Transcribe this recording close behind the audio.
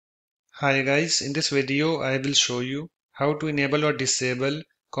Hi guys, in this video I will show you how to enable or disable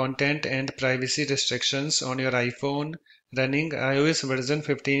content and privacy restrictions on your iPhone running iOS version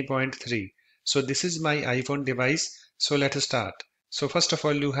 15.3. So this is my iPhone device. So let's start. So first of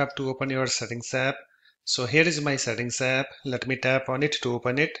all you have to open your settings app. So here is my settings app. Let me tap on it to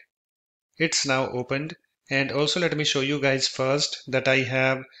open it. It's now opened. And also let me show you guys first that I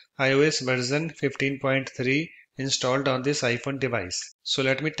have iOS version 15.3 installed on this iPhone device. So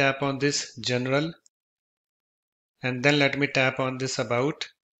let me tap on this general and then let me tap on this about,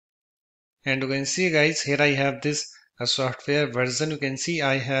 and you can see guys here I have this software version. You can see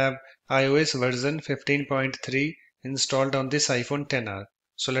I have iOS version 15.3 installed on this iPhone XR.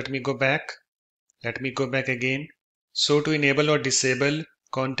 So let me go back again. So to enable or disable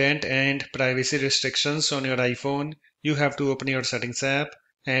content and privacy restrictions on your iPhone, you have to open your settings app,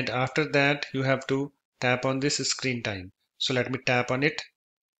 and after that you have to tap on this screen time. So let me tap on it.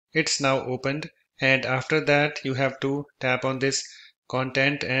 It's now opened, and after that you have to tap on this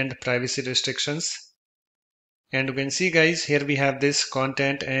content and privacy restrictions. And you can see guys here we have this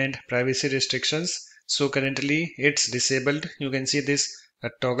content and privacy restrictions. So currently it's disabled. You can see this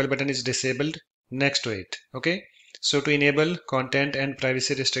toggle button is disabled next to it. Okay, so to enable content and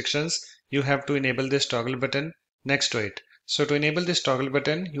privacy restrictions you have to enable this toggle button next to it. So to enable this toggle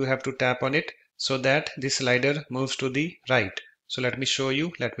button you have to tap on it so that the slider moves to the right. So let me show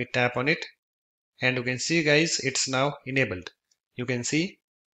you. Let me tap on it, and you can see guys it's now enabled. You can see.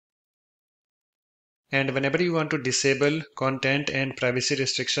 And whenever you want to disable content and privacy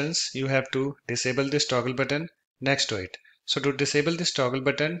restrictions, you have to disable this toggle button next to it. So to disable this toggle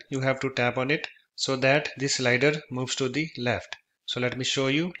button you have to tap on it so that the slider moves to the left. So let me show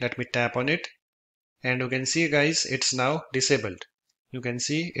you. Let me tap on it, and you can see guys it's now disabled. You can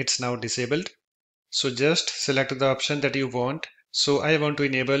see it's now disabled. So just select the option that you want. So I want to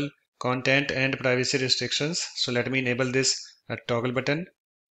enable content and privacy restrictions. So let me enable this toggle button.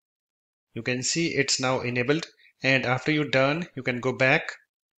 You can see it's now enabled, and after you're done you can go back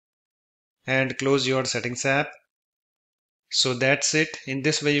and close your settings app. So that's it. In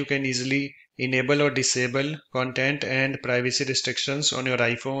this way you can easily enable or disable content and privacy restrictions on your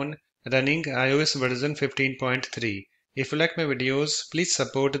iPhone running iOS version 15.3. If you like my videos, please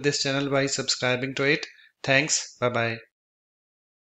support this channel by subscribing to it. Thanks. Bye bye.